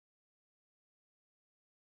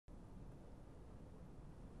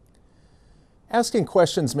Asking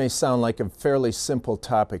questions may sound like a fairly simple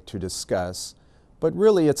topic to discuss, but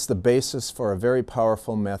really it's the basis for a very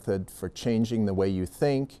powerful method for changing the way you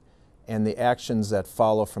think and the actions that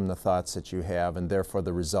follow from the thoughts that you have, and therefore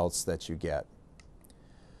the results that you get.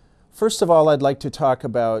 First of all, I'd like to talk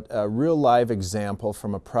about a real live example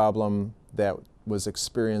from a problem that was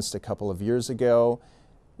experienced a couple of years ago.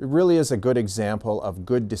 It really is a good example of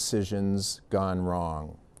good decisions gone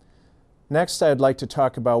wrong. Next, I'd like to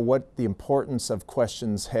talk about what the importance of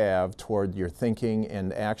questions have toward your thinking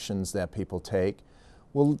and actions that people take.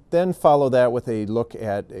 We'll then follow that with a look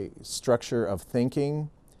at a structure of thinking,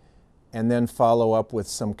 and then follow up with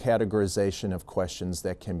some categorization of questions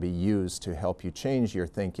that can be used to help you change your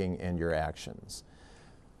thinking and your actions.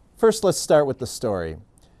 First, let's start with the story.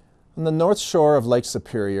 On the north shore of Lake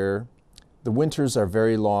Superior, the winters are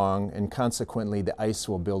very long, and consequently the ice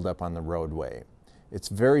will build up on the roadway. It's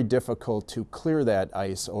very difficult to clear that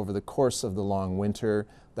ice over the course of the long winter.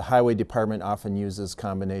 The highway department often uses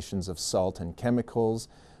combinations of salt and chemicals,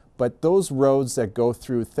 but those roads that go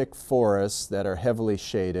through thick forests that are heavily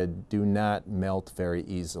shaded do not melt very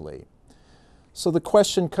easily. So the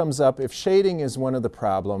question comes up, if shading is one of the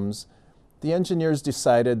problems, the engineers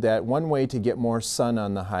decided that one way to get more sun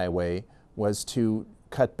on the highway was to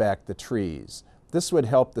cut back the trees. This would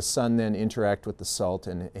help the sun then interact with the salt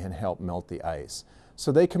and help melt the ice.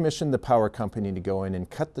 So they commissioned the power company to go in and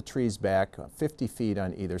cut the trees back 50 feet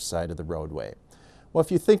on either side of the roadway. Well,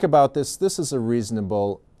 if you think about this, this is a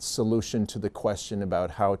reasonable solution to the question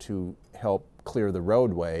about how to help clear the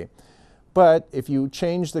roadway. But if you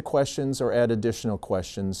change the questions or add additional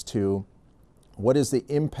questions to what is the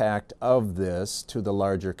impact of this to the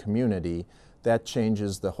larger community, that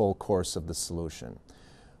changes the whole course of the solution.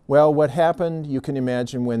 Well, what happened, you can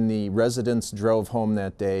imagine, when the residents drove home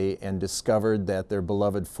that day and discovered that their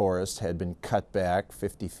beloved forest had been cut back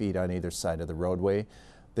 50 feet on either side of the roadway,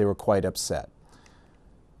 they were quite upset.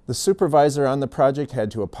 The supervisor on the project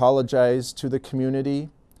had to apologize to the community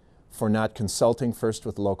for not consulting first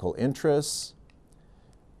with local interests.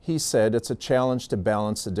 He said, "It's a challenge to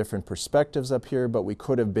balance the different perspectives up here, but we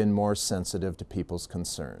could have been more sensitive to people's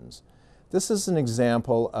concerns." This is an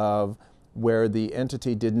example of where the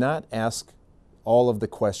entity did not ask all of the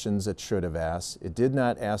questions it should have asked. It did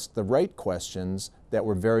not ask the right questions that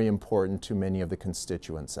were very important to many of the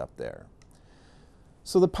constituents up there.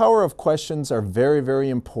 So the power of questions are very, very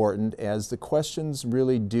important, as the questions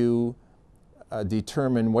really do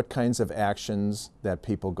determine what kinds of actions that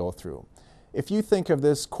people go through. If you think of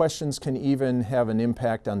this, questions can even have an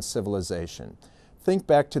impact on civilization. Think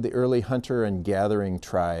back to the early hunter and gathering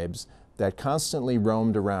tribes that constantly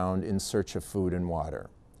roamed around in search of food and water.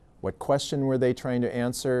 What question were they trying to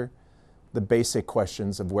answer? The basic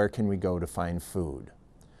questions of where can we go to find food.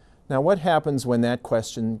 Now, what happens when that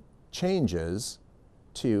question changes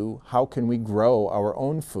to how can we grow our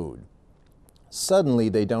own food? Suddenly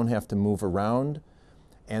they don't have to move around,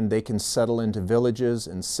 and they can settle into villages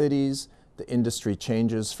and cities. The industry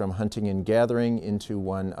changes from hunting and gathering into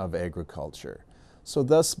one of agriculture. So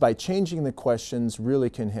thus, by changing the questions,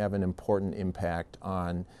 really can have an important impact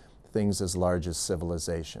on things as large as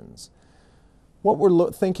civilizations. What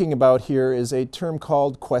we're thinking about here is a term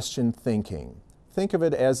called question thinking. Think of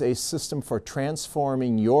it as a system for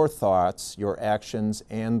transforming your thoughts, your actions,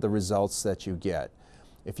 and the results that you get.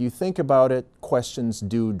 If you think about it, questions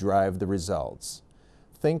do drive the results.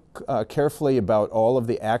 Think carefully about all of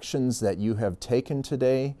the actions that you have taken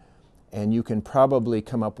today, and you can probably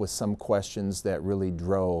come up with some questions that really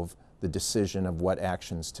drove the decision of what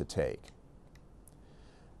actions to take.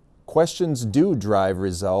 Questions do drive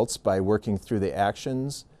results by working through the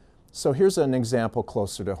actions. So here's an example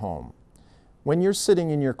closer to home. When you're sitting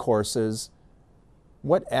in your courses,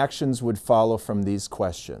 what actions would follow from these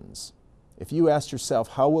questions? If you asked yourself,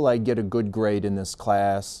 how will I get a good grade in this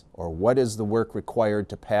class? Or what is the work required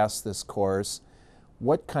to pass this course?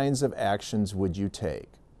 What kinds of actions would you take?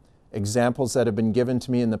 Examples that have been given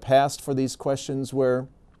to me in the past for these questions were,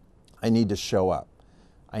 I need to show up.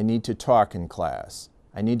 I need to talk in class.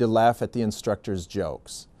 I need to laugh at the instructor's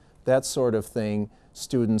jokes. That sort of thing,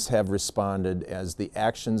 students have responded as the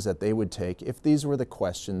actions that they would take if these were the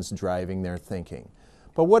questions driving their thinking.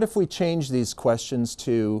 But what if we change these questions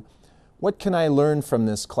to, what can I learn from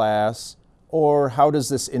this class? Or how does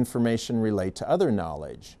this information relate to other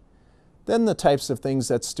knowledge? Then the types of things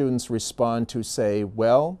that students respond to say,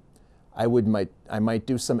 well, I might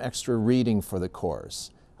do some extra reading for the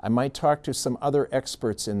course. I might talk to some other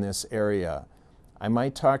experts in this area. I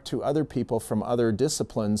might talk to other people from other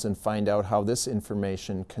disciplines and find out how this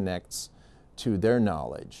information connects to their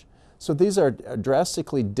knowledge. So these are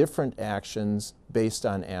drastically different actions based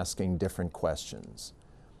on asking different questions.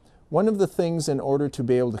 One of the things in order to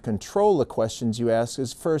be able to control the questions you ask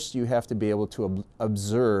is first you have to be able to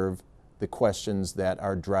observe the questions that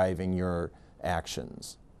are driving your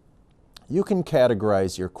actions. You can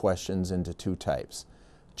categorize your questions into two types: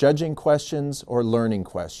 judging questions or learning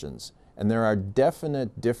questions. And there are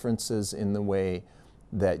definite differences in the way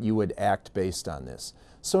that you would act based on this.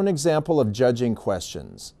 So an example of judging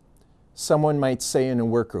questions. Someone might say in a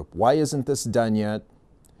work group, "Why isn't this done yet?"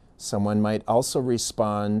 Someone might also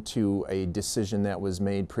respond to a decision that was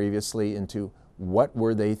made previously into, "What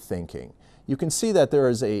were they thinking?" You can see that there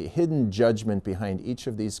is a hidden judgment behind each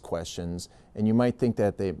of these questions, and you might think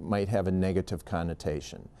that they might have a negative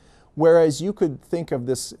connotation. Whereas you could think of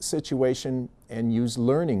this situation and use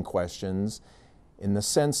learning questions in the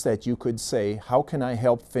sense that you could say, "How can I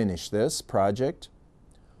help finish this project?"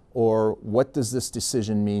 Or, "What does this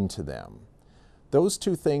decision mean to them?" Those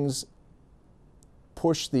two things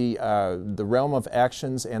push the realm of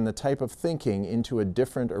actions and the type of thinking into a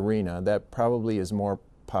different arena that probably is more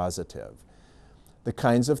positive. The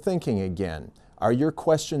kinds of thinking again. Are your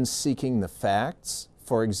questions seeking the facts?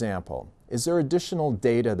 For example, is there additional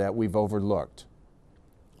data that we've overlooked?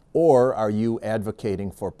 Or are you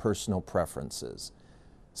advocating for personal preferences,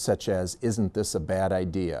 such as, "Isn't this a bad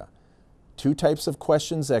idea?" Two types of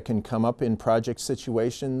questions that can come up in project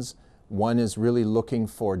situations. One is really looking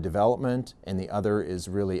for development, and the other is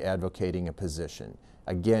really advocating a position.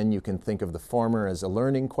 Again, you can think of the former as a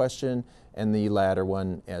learning question and the latter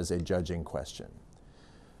one as a judging question.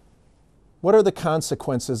 What are the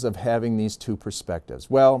consequences of having these two perspectives?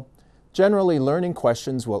 Well, generally learning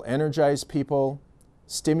questions will energize people,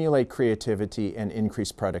 stimulate creativity, and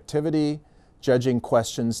increase productivity. Judging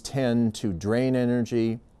questions tend to drain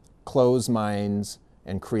energy, close minds,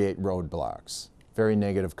 and create roadblocks. Very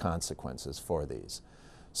negative consequences for these.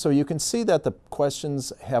 So you can see that the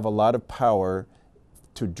questions have a lot of power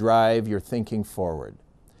to drive your thinking forward.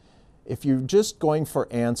 If you're just going for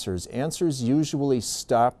answers, answers usually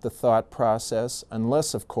stop the thought process,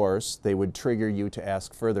 unless, of course, they would trigger you to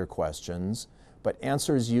ask further questions, but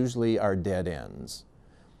answers usually are dead ends.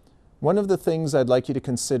 One of the things I'd like you to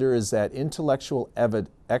consider is that intellectual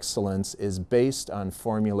excellence is based on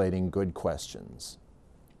formulating good questions.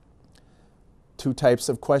 Two types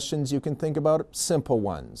of questions you can think about: simple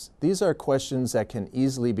ones. These are questions that can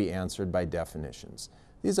easily be answered by definitions.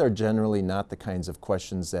 These are generally not the kinds of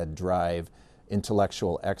questions that drive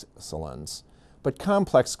intellectual excellence, but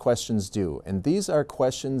complex questions do. And these are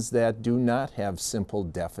questions that do not have simple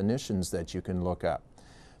definitions that you can look up.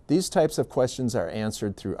 These types of questions are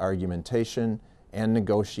answered through argumentation and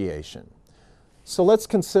negotiation. So let's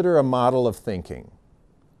consider a model of thinking.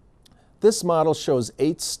 This model shows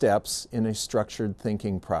 8 steps in a structured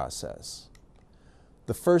thinking process.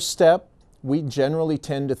 The first step, we generally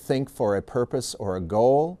tend to think for a purpose or a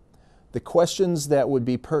goal. The questions that would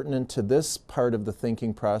be pertinent to this part of the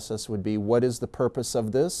thinking process would be, what is the purpose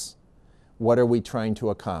of this? What are we trying to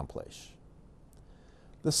accomplish?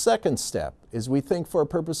 The second step is we think for a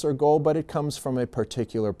purpose or goal, but it comes from a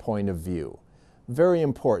particular point of view. Very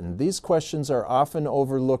important. These questions are often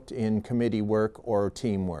overlooked in committee work or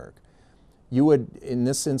teamwork. You would, in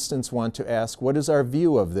this instance, want to ask, what is our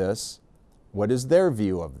view of this? What is their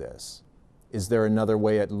view of this? Is there another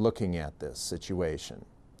way at looking at this situation?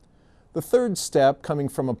 The third step, coming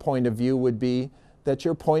from a point of view, would be that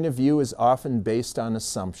your point of view is often based on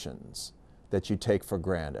assumptions that you take for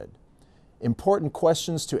granted. Important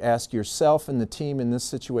questions to ask yourself and the team in this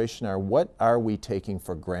situation are, what are we taking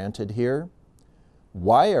for granted here?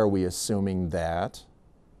 Why are we assuming that?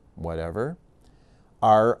 Whatever.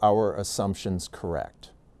 Are our assumptions correct?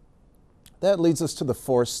 That leads us to the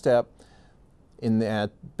fourth step, in that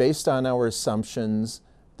based on our assumptions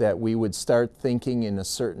that we would start thinking in a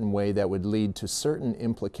certain way that would lead to certain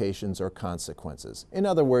implications or consequences. In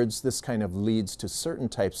other words, this kind of leads to certain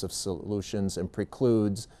types of solutions and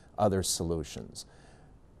precludes other solutions.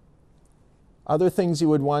 Other things you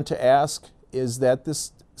would want to ask is that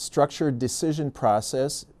this structured decision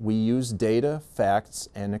process, we use data, facts,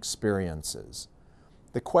 and experiences.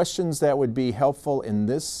 The questions that would be helpful in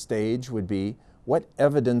this stage would be, what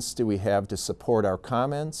evidence do we have to support our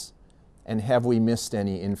comments, and have we missed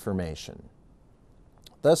any information?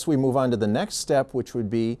 Thus, we move on to the next step, which would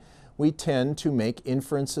be, we tend to make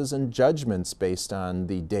inferences and judgments based on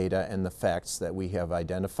the data and the facts that we have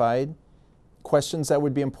identified. Questions that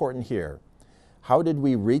would be important here. How did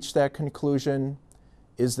we reach that conclusion?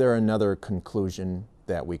 Is there another conclusion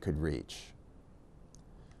that we could reach?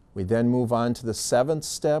 We then move on to the seventh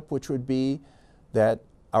step, which would be that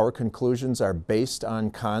Our conclusions are based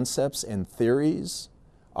on concepts and theories.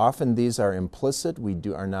 Often these are implicit. We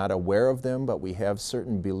are not aware of them, but we have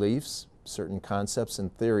certain beliefs, certain concepts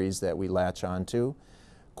and theories that we latch onto.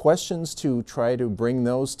 Questions to try to bring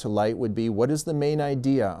those to light would be, what is the main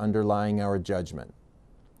idea underlying our judgment?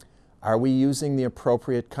 Are we using the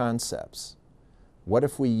appropriate concepts? What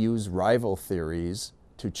if we use rival theories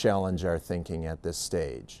to challenge our thinking at this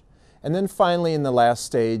stage? And then finally, in the last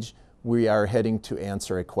stage, we are heading to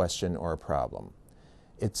answer a question or a problem.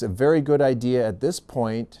 It's a very good idea at this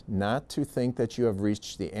point not to think that you have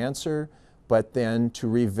reached the answer, but then to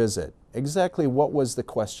revisit exactly what was the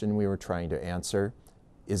question we were trying to answer.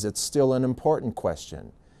 Is it still an important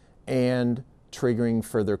question? And triggering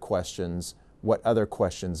further questions, what other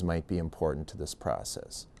questions might be important to this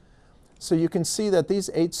process? So you can see that these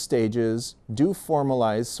 8 stages do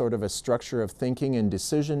formalize sort of a structure of thinking and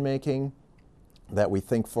decision making, that we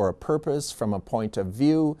think for a purpose from a point of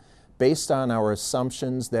view based on our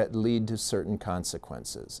assumptions that lead to certain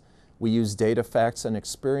consequences. We use data, facts, and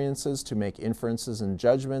experiences to make inferences and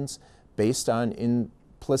judgments based on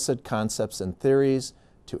implicit concepts and theories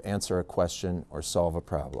to answer a question or solve a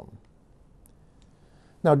problem.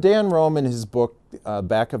 Now, Dan Rome, in his book,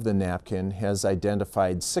 Back of the Napkin, has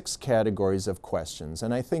identified 6 categories of questions.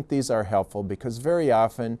 And I think these are helpful because very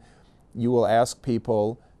often you will ask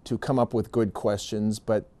people to come up with good questions,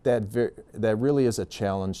 but that really is a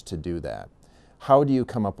challenge to do that. How do you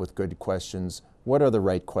come up with good questions? What are the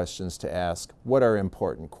right questions to ask? What are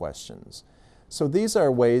important questions? So these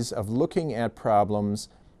are ways of looking at problems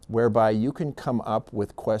whereby you can come up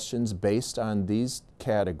with questions based on these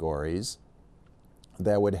categories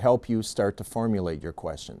that would help you start to formulate your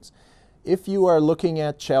questions. If you are looking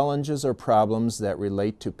at challenges or problems that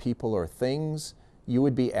relate to people or things, you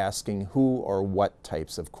would be asking who or what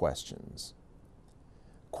types of questions.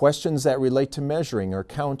 Questions that relate to measuring or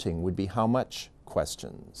counting would be how much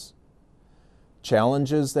questions.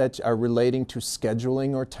 Challenges that are relating to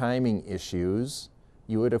scheduling or timing issues,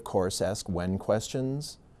 you would of course ask when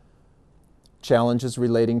questions. Challenges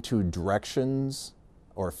relating to directions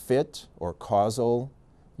or fit or causal,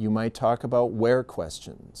 you might talk about where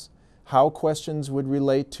questions. How questions would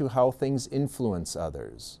relate to how things influence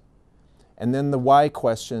others. And then the why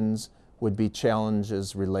questions would be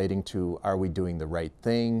challenges relating to, are we doing the right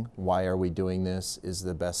thing? Why are we doing this? Is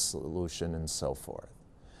the best solution? And so forth.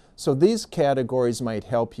 So these categories might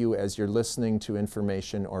help you as you're listening to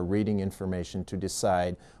information or reading information to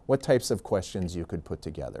decide what types of questions you could put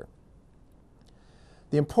together.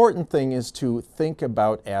 The important thing is to think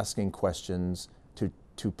about asking questions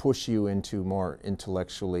to push you into more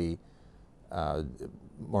intellectually,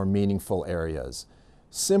 more meaningful areas.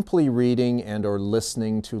 Simply reading and or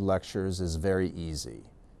listening to lectures is very easy.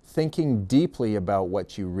 Thinking deeply about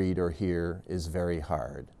what you read or hear is very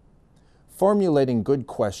hard. Formulating good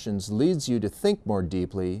questions leads you to think more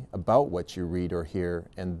deeply about what you read or hear,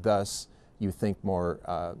 and thus you think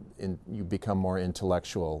more, you become more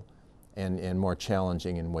intellectual and more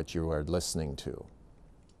challenging in what you are listening to.